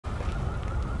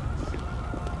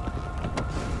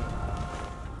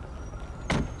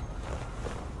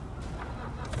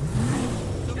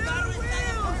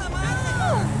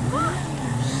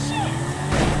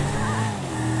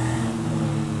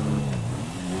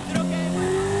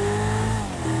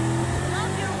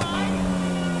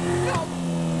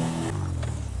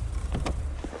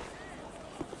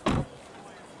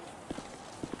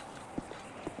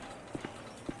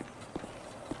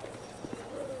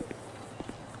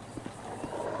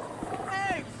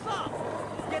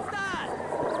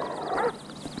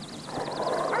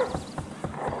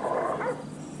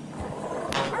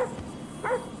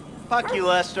Fuck you,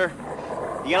 Lester.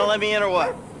 You gonna let me in or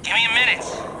what? Give me a minute.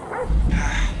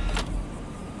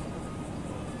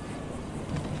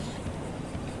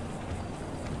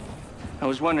 I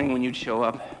was wondering when you'd show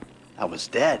up. I was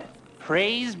dead.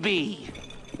 Praise be.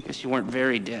 Guess you weren't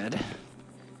very dead.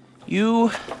 You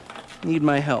need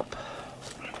my help.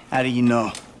 How do you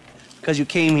know? Because you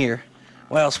came here.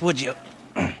 Why else would you?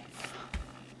 I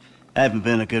haven't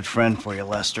been a good friend for you,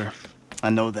 Lester. I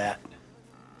know that.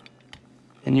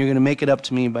 And you're gonna make it up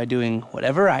to me by doing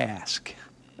whatever I ask.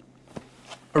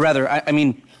 Or rather, I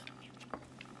mean,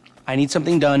 I need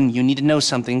something done, you need to know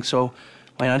something, so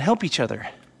why not help each other?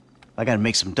 I gotta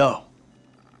make some dough.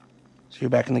 So you're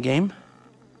back in the game?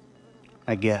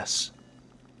 I guess.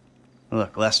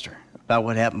 Look, Lester, about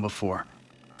what happened before.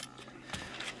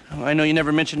 Oh, I know you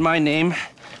never mentioned my name.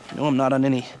 I know I'm not on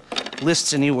any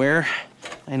lists anywhere.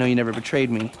 I know you never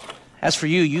betrayed me. As for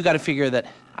you, you gotta figure that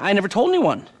I never told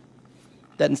anyone.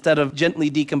 That instead of gently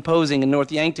decomposing in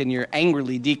North Yankton, you're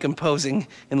angrily decomposing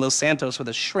in Los Santos with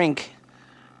a shrink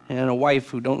and a wife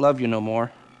who don't love you no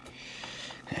more.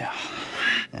 Yeah,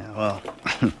 well,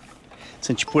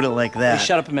 since you put it like that... Hey,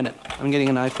 shut up a minute. I'm getting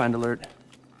an I-Find alert.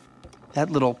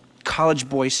 That little college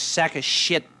boy sack of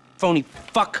shit, phony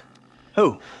fuck.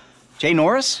 Who? Jay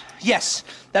Norris? Yes,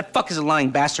 that fuck is a lying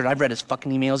bastard. I've read his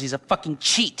fucking emails. He's a fucking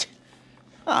cheat.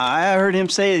 I heard him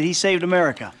say that he saved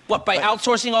America. What, by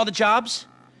outsourcing all the jobs?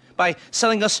 By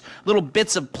selling us little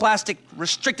bits of plastic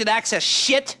restricted access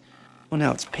shit? Well,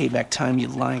 now it's payback time, you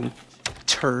lying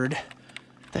turd.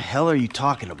 The hell are you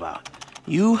talking about?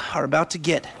 You are about to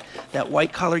get that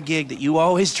white-collar gig that you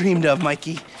always dreamed of,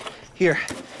 Mikey. Here,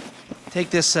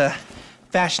 take this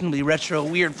fashionably retro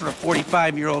weird for a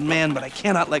 45-year-old man, but I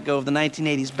cannot let go of the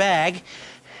 1980s bag,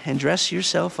 and dress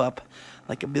yourself up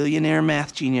like a billionaire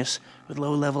math genius with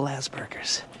low-level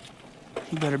Asperger's.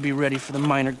 You better be ready for the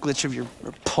minor glitch of your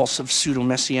repulsive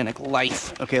pseudo-messianic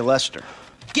life. Okay, Lester.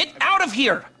 Get out of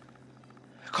here!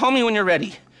 Call me when you're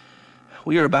ready.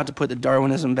 We are about to put the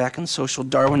Darwinism back in social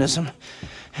Darwinism,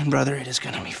 and brother, it is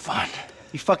gonna be fun.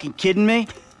 You fucking kidding me?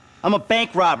 I'm a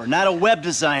bank robber, not a web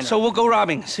designer. So we'll go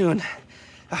robbing soon.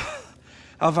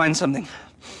 I'll find something.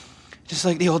 Just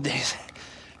like the old days.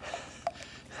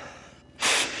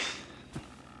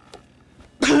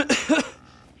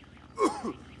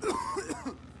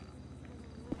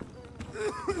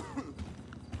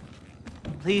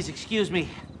 Please excuse me.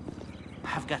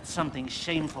 I've got something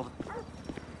shameful.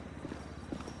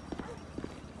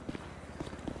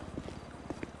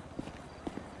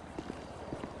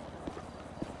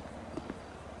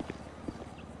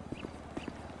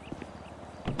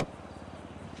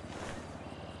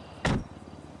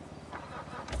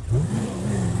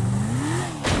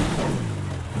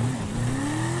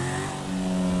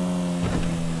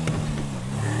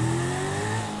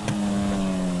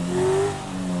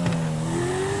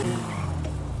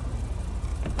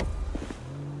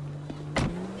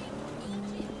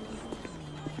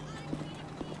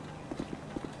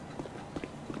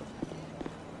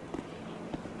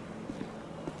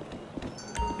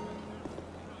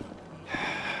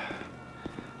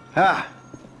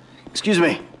 Excuse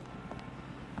me.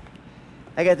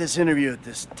 I got this interview at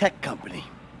this tech company.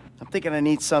 I'm thinking I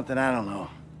need something, I don't know,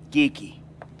 geeky,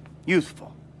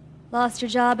 youthful. Lost your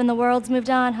job and the world's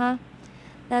moved on, huh?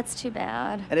 That's too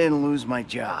bad. I didn't lose my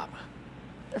job.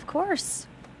 Of course.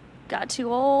 Got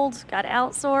too old, got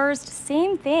outsourced.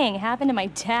 Same thing happened to my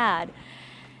dad.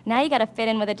 Now you gotta fit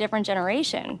in with a different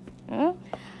generation. Hmm?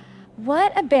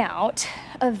 What about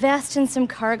a vest and some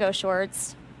cargo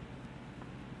shorts?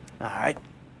 All right.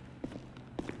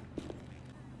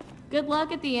 Good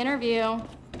luck at the interview.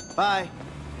 Bye.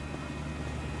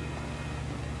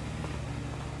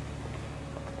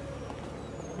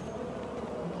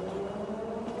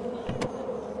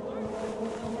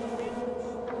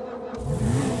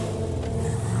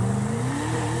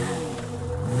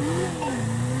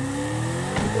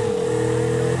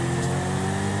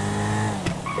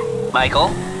 Michael?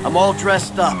 I'm all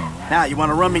dressed up. Now, you want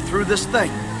to run me through this thing?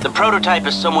 The prototype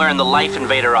is somewhere in the Life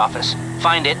Invader office.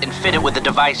 Find it and fit it with the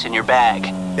device in your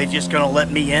bag. They just gonna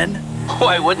let me in?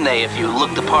 Why wouldn't they if you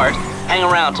look the part? Hang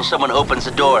around till someone opens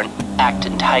the door and act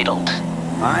entitled.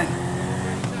 Fine.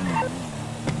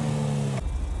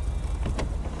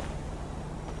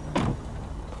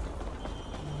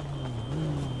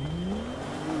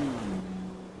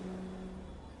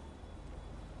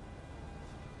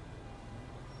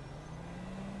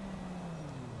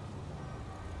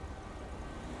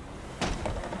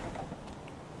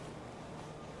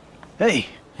 Hey.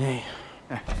 Hey.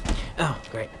 Oh,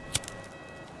 great.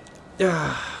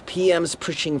 PM's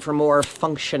pushing for more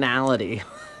functionality.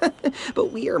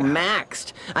 But we are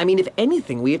maxed. I mean, if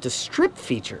anything, we have to strip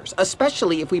features,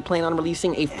 especially if we plan on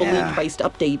releasing a fully priced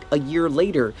update a year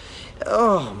later.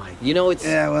 Oh my, it's...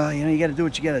 Yeah, well, you gotta do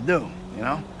what you gotta do, you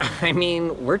know? I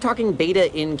mean, we're talking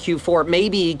beta in Q4,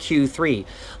 maybe Q3.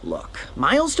 Look,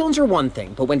 milestones are one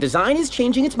thing, but when design is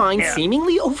changing its mind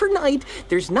seemingly overnight,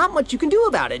 there's not much you can do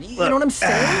about it. You know what I'm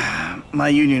saying? My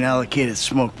union allocated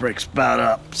smoke break's about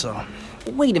up, so...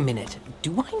 Wait a minute.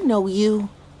 Do I know you?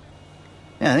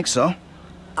 Yeah, I think so.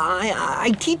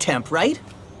 IT temp, right?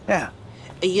 Yeah.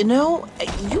 You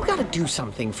gotta do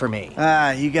something for me.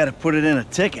 You gotta put it in a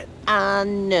ticket.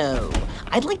 No.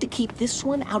 I'd like to keep this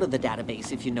one out of the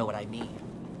database, if you know what I mean.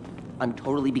 I'm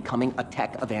totally becoming a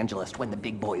tech evangelist when the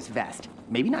big boys vest.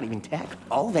 Maybe not even tech.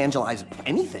 I'll evangelize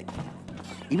anything.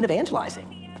 Even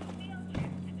evangelizing.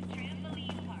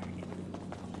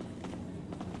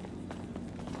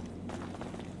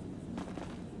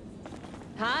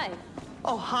 Hi.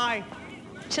 Oh, hi.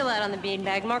 Chill out on the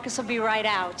beanbag. Marcus will be right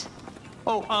out.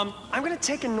 Oh, I'm gonna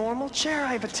take a normal chair.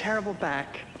 I have a terrible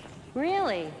back.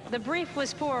 Really? The brief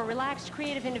was for a relaxed,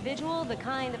 creative individual, the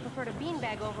kind that preferred a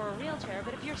beanbag over a real chair,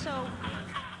 but if you're so...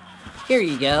 Here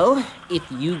you go. If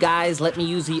you guys let me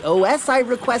use the OS I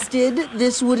requested,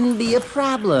 this wouldn't be a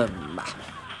problem.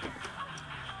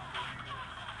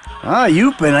 Oh,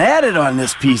 you've been at it on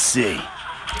this PC.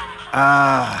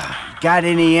 Got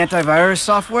any antivirus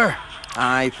software?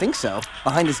 I think so.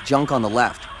 Behind this junk on the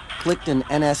left. Clicked an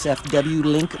NSFW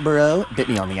link, bro. Bit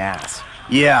me on the ass.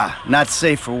 Yeah, not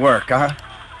safe for work, huh?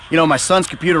 My son's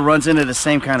computer runs into the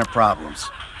same kind of problems.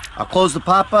 I'll close the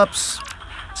pop-ups,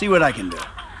 see what I can do.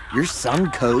 Your son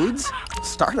codes?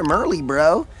 Start him early,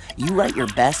 bro. You write your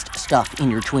best stuff in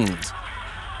your tweens.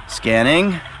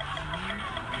 Scanning.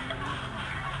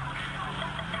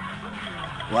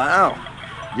 Wow.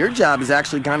 Your job is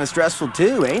actually kind of stressful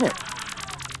too, ain't it?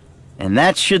 And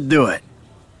that should do it.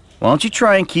 Why don't you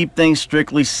try and keep things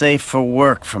strictly safe for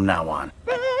work from now on?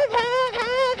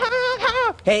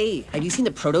 Hey, have you seen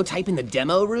the prototype in the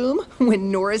demo room? When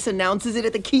Norris announces it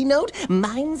at the keynote,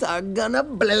 minds are gonna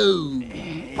blow.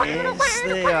 Yes,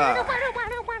 they are.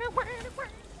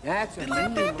 That's a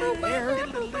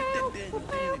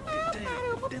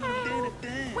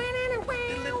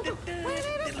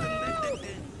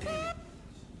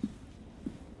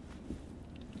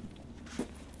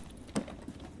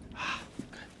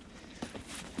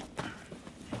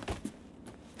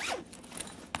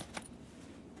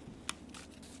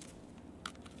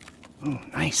Oh,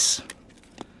 nice.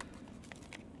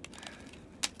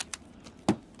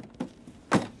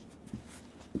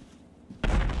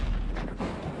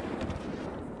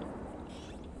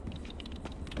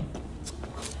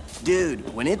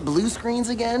 Dude, when it blue screens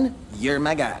again, you're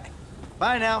my guy.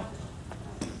 Bye now.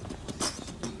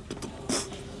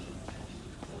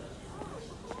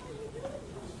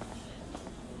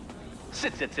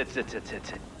 Sit.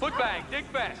 Foot bang, dig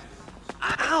fast.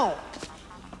 Ow!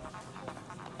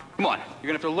 Come on, you're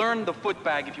gonna have to learn the foot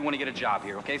bag if you want to get a job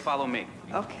here, okay? Follow me.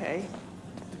 Okay.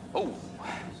 Oh,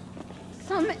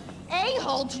 Some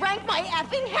a-hole drank my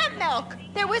effing hemp milk!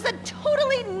 There was a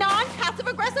totally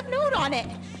non-passive-aggressive note on it!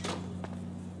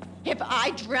 If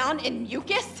I drown in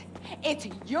mucus, it's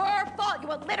your fault,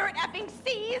 you illiterate effing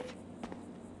C's!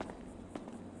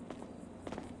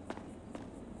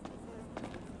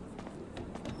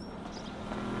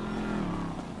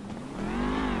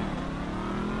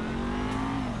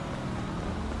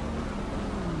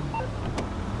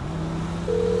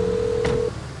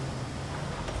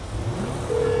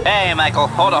 Hey, Michael,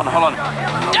 hold on.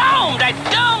 Domed! I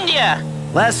domed ya!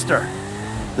 Lester,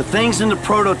 the thing's in the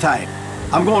prototype.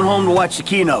 I'm going home to watch the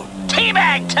keynote.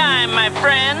 Teabag time, my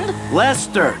friend!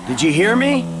 Lester, did you hear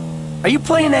me? Are you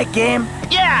playing that game?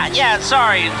 Yeah,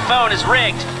 sorry, the phone is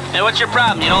rigged. Hey, what's your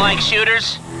problem? You don't like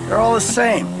shooters? They're all the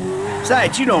same.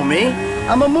 Besides, you know me.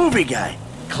 I'm a movie guy.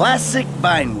 Classic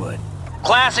Vinewood.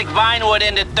 Classic Vinewood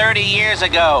ended 30 years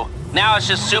ago. Now it's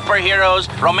just superheroes,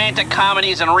 romantic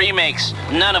comedies, and remakes,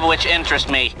 none of which interest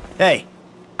me. Hey,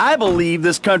 I believe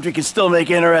this country can still make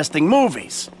interesting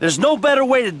movies. There's no better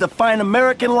way to define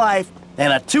American life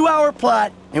than a 2-hour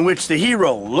plot in which the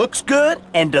hero looks good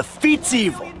and defeats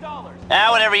evil.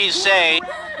 Whatever you say.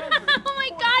 Oh my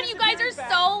god, you guys are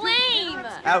so lame!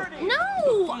 Out.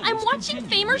 No! I'm watching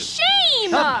Fame or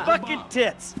Shame! Fucking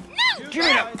tits! No! Give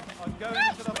me that!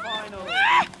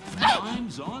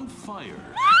 Time's on fire.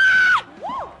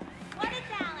 What a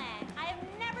talent! I have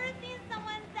never seen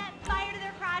someone set fire to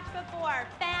their crotch before.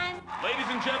 Ladies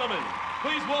and gentlemen,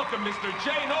 please welcome Mr.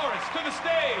 Jay Norris to the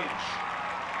stage.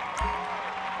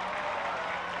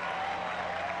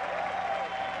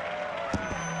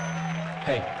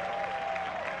 Hey,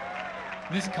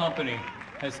 this company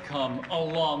has come a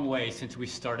long way since we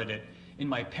started it in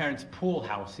my parents' pool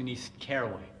house in East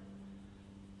Caraway.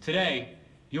 Today,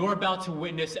 you're about to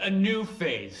witness a new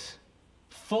phase.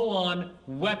 Full-on,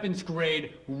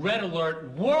 weapons-grade, red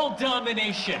alert, world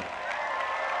domination!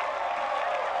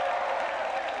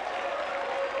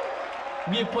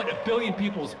 We have put 1 billion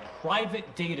people's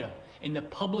private data in the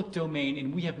public domain,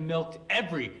 and we have milked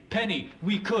every penny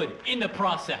we could in the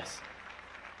process.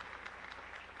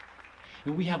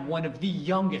 And we have one of the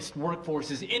youngest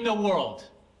workforces in the world.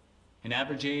 An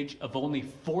average age of only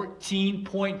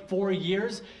 14.4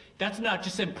 years. That's not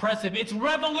just impressive, it's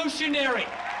revolutionary!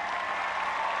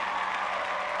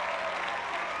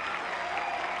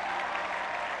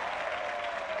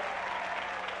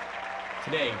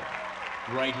 Today,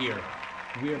 right here,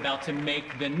 we're about to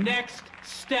make the next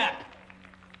step.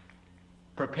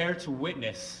 Prepare to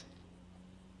witness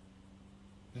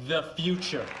the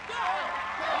future.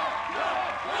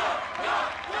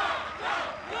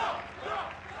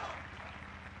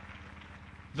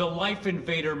 The Life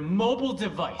Invader mobile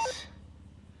device.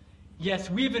 Yes,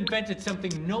 we've invented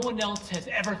something no one else has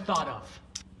ever thought of.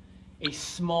 A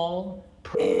small...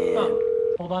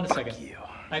 Oh, hold on a second.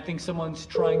 I think someone's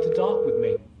trying to talk with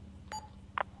me.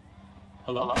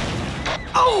 Hello?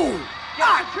 Oh!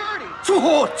 Get security!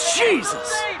 Oh,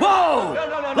 Jesus! Whoa!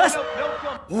 No, Let's...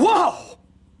 Whoa!